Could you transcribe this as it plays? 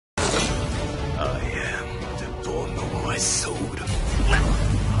soul.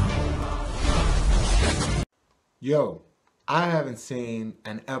 Yo, I haven't seen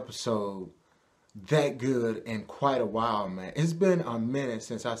an episode that good in quite a while, man. It's been a minute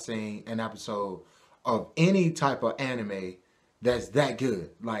since I've seen an episode of any type of anime that's that good.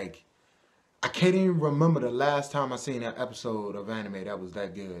 Like, I can't even remember the last time I seen an episode of anime that was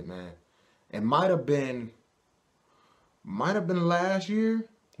that good, man. It might have been last year,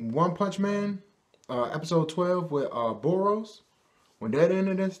 One Punch Man, episode 12 with Boros, when that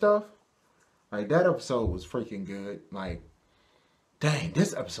ended and stuff. Like, that episode was freaking good. Like, dang,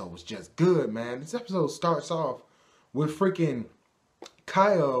 this episode was just good, man. This episode starts off with freaking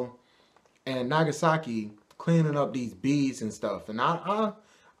Kyle and Nagasaki cleaning up these bees and stuff. And I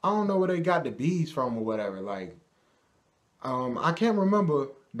don't know where they got the bees from or whatever. Like, I can't remember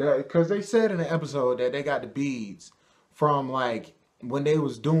that, because they said in the episode that they got the beads from, like, when they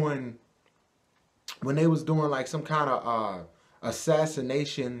was doing like some kind of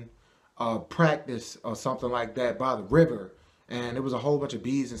assassination practice or something like that by the river. And it was a whole bunch of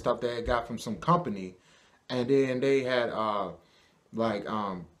bees and stuff that they got from some company. And then they had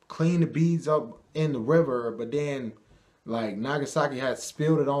cleaned the bees up in the river, but then like Nagasaki had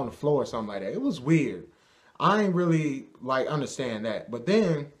spilled it on the floor or something like that. It was weird. I ain't really like understand that. But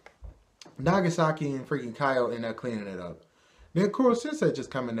then Nagasaki and freaking Kyle end up cleaning it up. Then Kuro Sensei just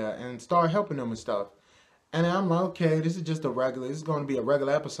come in there and start helping them and stuff. And I'm like, okay, this is going to be a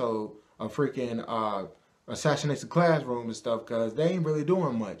regular episode of freaking Assassination Classroom and stuff, because they ain't really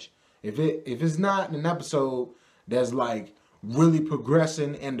doing much. If it's not an episode that's like really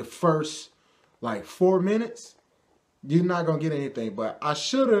progressing in the first like 4 minutes, you're not gonna get anything. But I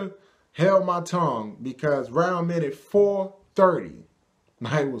should have held my tongue, because around minute 4:30,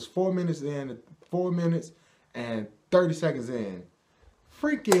 like it was 4 minutes in, 4 minutes and 30 seconds in,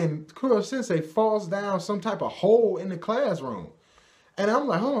 freaking Kuro Sensei falls down some type of hole in the classroom. And I'm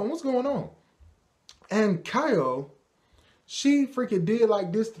like, hold on, what's going on? And Kyle, she freaking did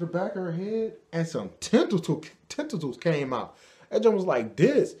like this to the back of her head, and some tentacles came out. That jump was like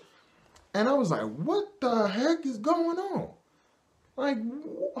this. And I was like, what the heck is going on? Like,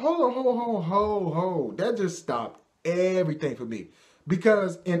 hold. That just stopped everything for me.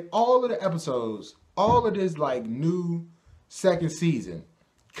 Because in all of the episodes, all of this like new second season,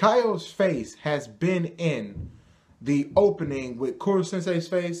 Kyle's face has been in the opening with Kuro Sensei's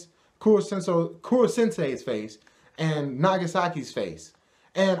face, Kuro Sensei's face, and Nagasaki's face.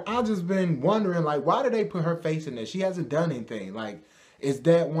 And I've just been wondering, like, why did they put her face in there? She hasn't done anything. Like, is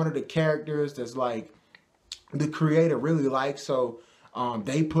that one of the characters that's like the creator really likes? So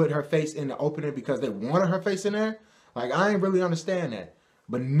they put her face in the opening because they wanted her face in there? Like, I ain't really understand that.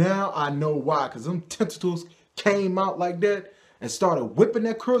 But now I know why, because them tentacles came out like that and started whipping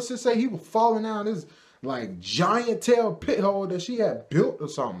that Kuro Sensei. He was falling down this like giant tail pit hole that she had built or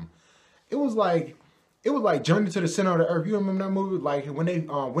something. It was like Journey to the Center of the Earth. You remember that movie? Like when they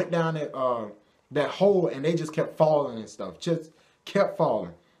went down that hole and they just kept falling and stuff. Just kept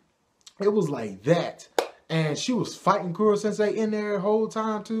falling. It was like that. And she was fighting Kuro Sensei in there the whole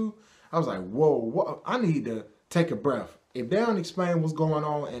time too. I was like, whoa, what? I need to take a breath. If they don't explain what's going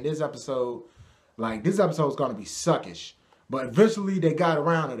on in this episode, like this episode is going to be suckish. But eventually they got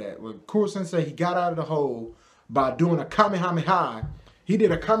around to that. When Kuro Sensei, he got out of the hole by doing a Kamehameha. He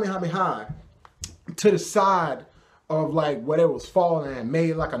did a Kamehameha to the side of like where it was falling and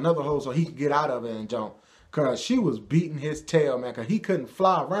made like another hole so he could get out of it and jump. Because she was beating his tail, man. Because he couldn't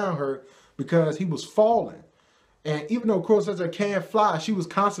fly around her because he was falling. And even though Kuro Sensei can't fly, she was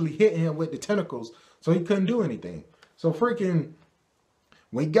constantly hitting him with the tentacles. So he couldn't do anything. So freaking,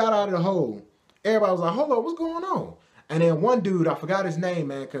 when he got out of the hole, everybody was like, hold up, what's going on? And then one dude, I forgot his name,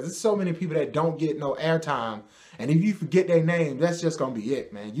 man, because there's so many people that don't get no airtime. And if you forget their name, that's just going to be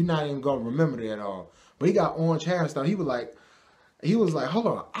it, man. You're not even going to remember it at all. But he got orange hair and stuff. He was like, hold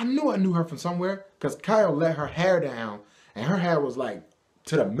on, I knew her from somewhere. Because Kyle let her hair down. And her hair was like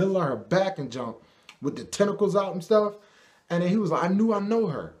to the middle of her back and jump with the tentacles out and stuff. And then he was like, I know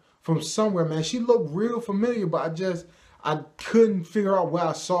her from somewhere, man. She looked real familiar, but I couldn't figure out where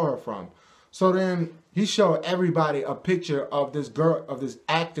I saw her from. So then he showed everybody a picture of this girl, of this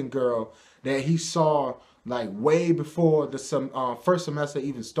acting girl that he saw like way before the first semester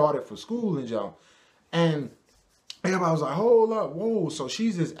even started for school and y'all. And everybody was like, hold up, whoa, so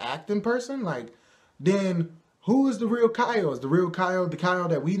she's this acting person? Like, then who is the real Kyle? Is the real Kyle the Kyle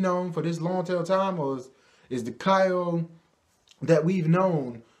that we known for this long tail time? Or is the Kyle that we've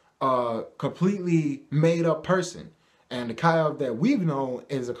known completely made up person? And the Kyle that we've known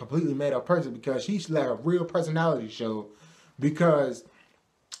is a completely made up person because she let her real personality show. Because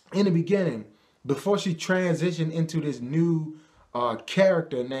in the beginning, before she transitioned into this new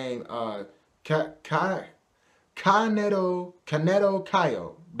character named Kaneto Kayo.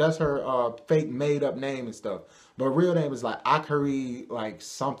 That's her fake made up name and stuff. But her real name is like Akari like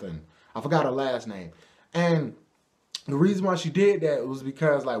something. I forgot her last name. And the reason why she did that was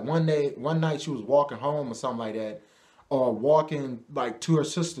because like one night she was walking home or something like that, or walking like to her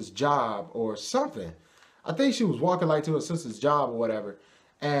sister's job or something. I think she was walking like to her sister's job or whatever,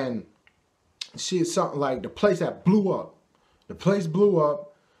 and she something like the place that blew up. The place blew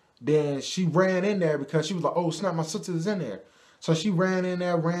up. Then she ran in there because she was like, "Oh snap, my sister's in there." So she ran in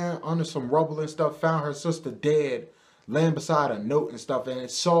there, ran under some rubble and stuff, found her sister dead, laying beside a note and stuff, and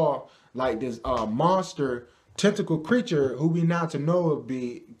it saw like this monster tentacle creature who we now to know would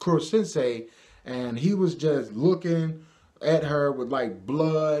be Kuro Sensei, and he was just looking at her with like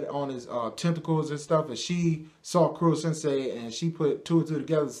blood on his tentacles and stuff, and she saw Kuro Sensei and she put two and two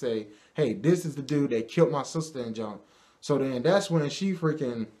together to say, "Hey, this is the dude that killed my sister and junk." So then that's when she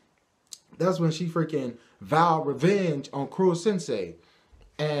freaking vowed revenge on Kuro Sensei.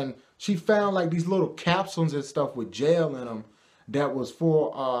 And she found like these little capsules and stuff with gel in them that was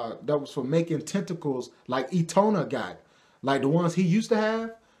for making tentacles like Itona got. Like the ones he used to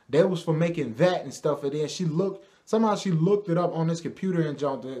have, that was for making that and stuff. And then she looked it up on this computer and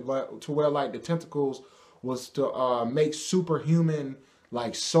jumped it to where like the tentacles was to make superhuman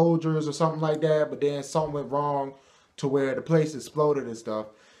like soldiers or something like that. But then something went wrong to where the place exploded and stuff.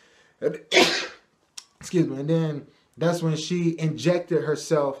 Excuse me. And then that's when she injected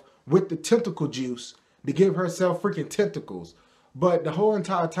herself with the tentacle juice to give herself freaking tentacles. But the whole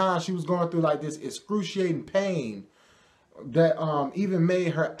entire time she was going through like this excruciating pain that even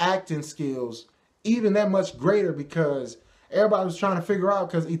made her acting skills even that much greater, because everybody was trying to figure out,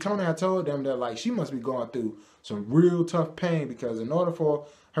 because Itona had told them that like she must be going through some real tough pain, because in order for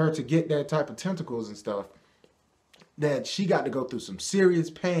her to get that type of tentacles and stuff, that she got to go through some serious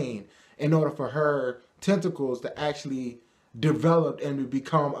pain in order for her tentacles to actually develop and to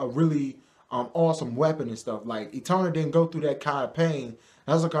become a really awesome weapon and stuff. Like Itona didn't go through that kind of pain.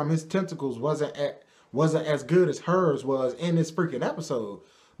 That's how his tentacles wasn't as good as hers was in this freaking episode.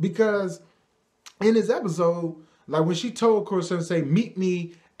 Because in this episode, like when she told Kuro Sensei, "Meet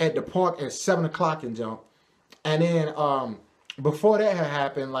me at the park at 7 o'clock and jump," and then before that had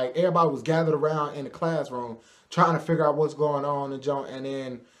happened, like everybody was gathered around in the classroom trying to figure out what's going on and jump. And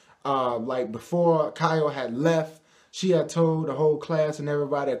then like before Kayo had left, she had told the whole class and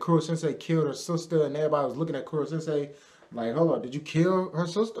everybody that Kuro Sensei killed her sister, and everybody was looking at Kuro Sensei like, "Hold on, did you kill her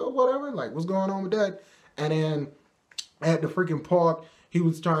sister or whatever? Like, what's going on with that?" And then at the freaking park,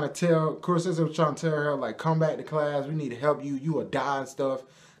 Kuro Sensei was trying to tell her, like, "Come back to class, we need to help you, you will die and stuff.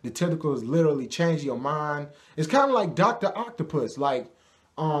 The tentacles literally change your mind." It's kind of like Dr. Octopus, like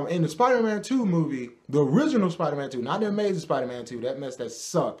in the Spider-Man 2 movie, the original Spider-Man 2, not the Amazing Spider-Man 2, that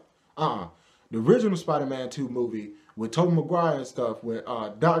sucked. The original Spider-Man 2 movie with Tobey Maguire and stuff, with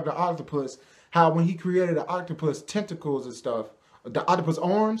Dr. Octopus, how when he created the octopus tentacles and stuff, the octopus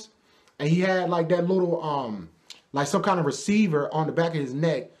arms, and he had like that little like some kind of receiver on the back of his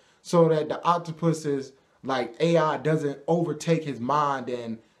neck, so that the octopus's like AI doesn't overtake his mind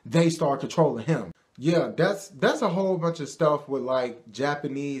and they start controlling him. Yeah, that's a whole bunch of stuff with like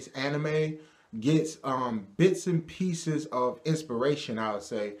Japanese anime gets bits and pieces of inspiration, I would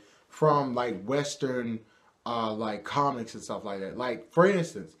say, from like Western like comics and stuff like that. Like for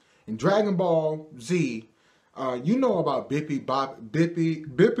instance, in Dragon Ball Z, you know about Bippity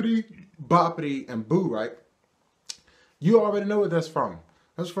Boppity and Boo, right? You already know what that's from.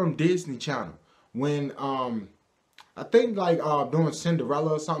 That's from Disney Channel. When I think like doing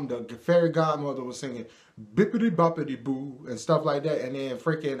Cinderella or something, the fairy godmother was singing Bippity Boppity Boo and stuff like that, and then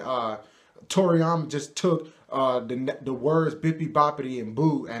freaking Toriyama just took the words Bippy Boppity and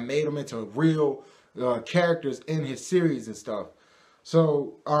Boo and made them into real characters in his series and stuff.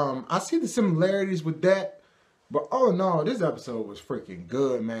 So I see the similarities with that, but oh no, this episode was freaking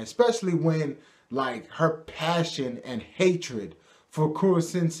good, man. Especially when like her passion and hatred for Kuro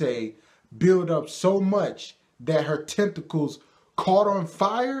Sensei build up so much that her tentacles caught on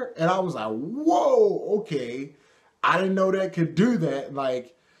fire, and I was like, whoa, okay, I didn't know that could do that.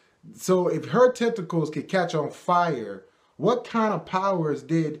 Like, so if her tentacles could catch on fire, what kind of powers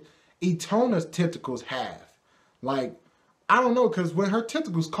did Itona's tentacles have? Like, I don't know, because when her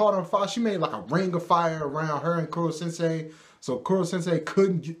tentacles caught on fire, she made like a ring of fire around her and Kuro Sensei, so Kuro Sensei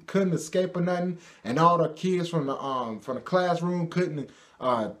couldn't escape or nothing, and all the kids from the classroom couldn't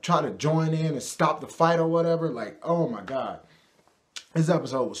try to join in and stop the fight or whatever. Like, oh my god, this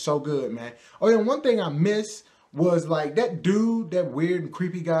episode was so good, man. Oh yeah, one thing I missed was like that dude, that weird and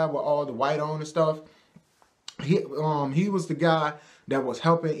creepy guy with all the white on and stuff. He was the guy that was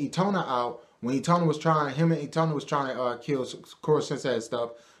helping Itona out when Itona was trying to kill Koro Sensei and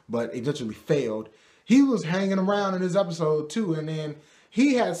stuff, but eventually failed. He was hanging around in this episode too, and then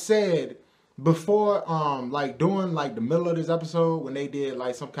he had said before, like during like the middle of this episode when they did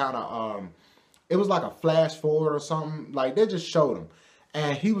like some kind of it was like a flash forward or something, like they just showed him,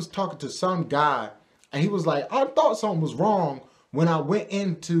 and he was talking to some guy, and he was like, I thought something was wrong when I went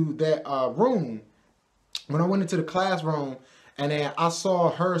into that room. When I went into the classroom, and then I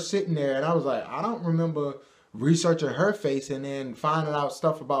saw her sitting there, and I was like, I don't remember researching her face and then finding out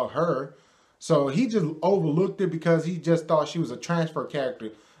stuff about her. So he just overlooked it because he just thought she was a transfer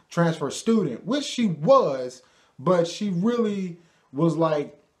student, which she was, but she really was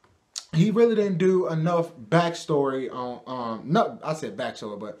like, he really didn't do enough backstory on, I said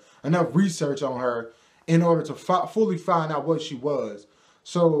backstory, but enough research on her in order to fully find out what she was.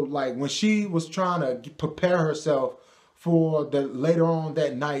 So, like, when she was trying to prepare herself for the later on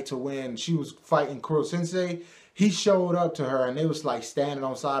that night to when she was fighting Kuro Sensei, he showed up to her and they was, like, standing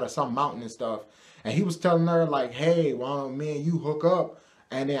on the side of some mountain and stuff. And he was telling her, like, hey, why don't me and you hook up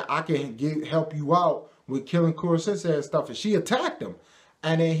and then I can help you out with killing Kuro Sensei and stuff. And she attacked him.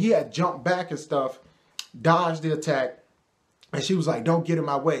 And then he had jumped back and stuff, dodged the attack. And she was like, don't get in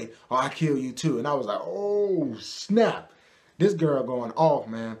my way or I'll kill you too. And I was like, oh, snap. This girl going off,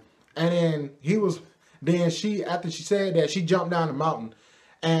 man. And then after she said that, she jumped down the mountain.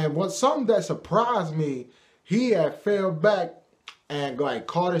 And something that surprised me, he had fell back and like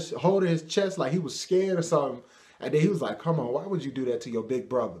holding his chest like he was scared or something. And then he was like, come on, why would you do that to your big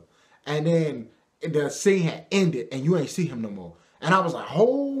brother? And then the scene had ended and you ain't see him no more. And I was like,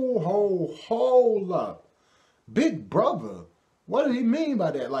 hold up. Big brother? What did he mean by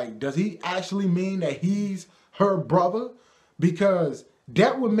that? Like, does he actually mean that he's her brother? Because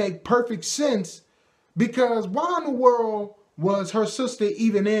that would make perfect sense. Because why in the world was her sister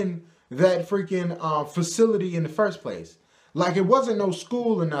even in that freaking facility in the first place? Like, it wasn't no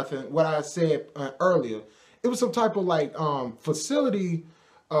school or nothing, what I said earlier. It was some type of like facility,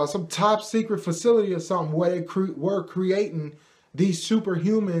 some top secret facility or something where they were creating these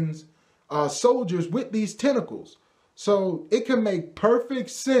superhumans, soldiers with these tentacles. So it can make perfect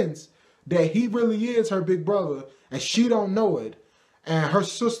sense that he really is her big brother and she don't know it. And her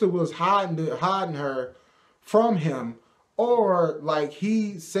sister was hiding her from him. Or like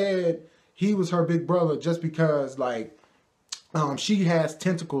he said he was her big brother just because like she has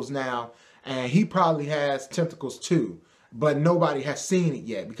tentacles now and he probably has tentacles too. But nobody has seen it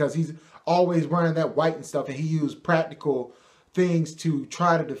yet because he's always wearing that white and stuff and he used practical things to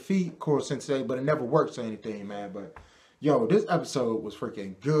try to defeat Koro Sensei, but it never works or anything, man. But yo, this episode was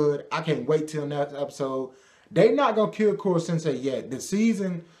freaking good. I can't wait till next episode. They not gonna kill Koro Sensei yet. The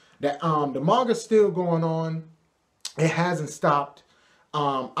season that the manga's still going on. It hasn't stopped.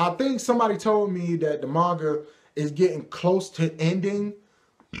 I think somebody told me that the manga is getting close to ending.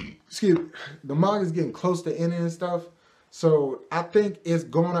 Excuse me. The manga is getting close to ending and stuff. So I think it's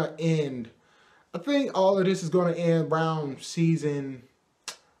gonna end. I think all of this is gonna end around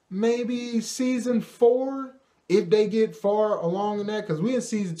maybe season 4. If they get far along in that, because we're in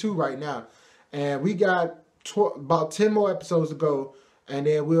season 2 right now. And we got about 10 more episodes to go. And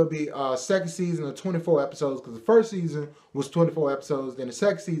then we'll be second season of 24 episodes. Because the first season was 24 episodes. Then the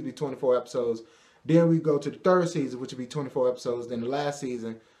second season will be 24 episodes. Then we go to the third season, which will be 24 episodes. Then the last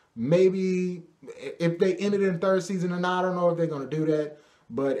season, maybe if they ended in the third season or not, I don't know if they're going to do that.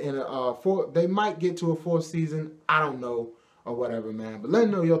 But in they might get to a fourth season. I don't know. Or whatever, man. But let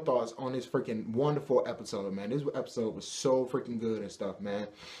me know your thoughts on this freaking wonderful episode, man. This episode was so freaking good and stuff, man.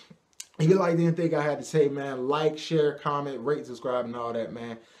 If you liked anything I had to say, man, like, share, comment, rate, subscribe, and all that,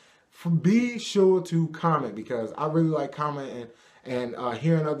 man. Be sure to comment because I really like commenting and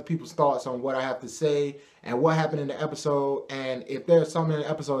hearing other people's thoughts on what I have to say and what happened in the episode. And if there's something in the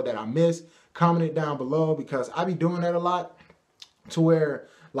episode that I missed, comment it down below because I be doing that a lot to where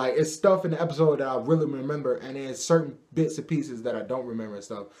like it's stuff in the episode that I really remember and then certain bits and pieces that I don't remember and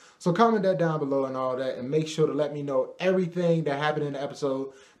stuff. So comment that down below and all that and make sure to let me know everything that happened in the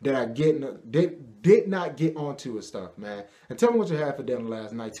episode that I did not get onto and stuff, man. And tell me what you had for dinner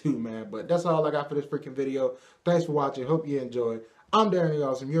last night too, man. But that's all I got for this freaking video. Thanks for watching. Hope you enjoyed. I'm Darren the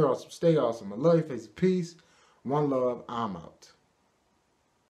Awesome. You're awesome. Stay awesome. I love you. Face. Peace. One love. I'm out.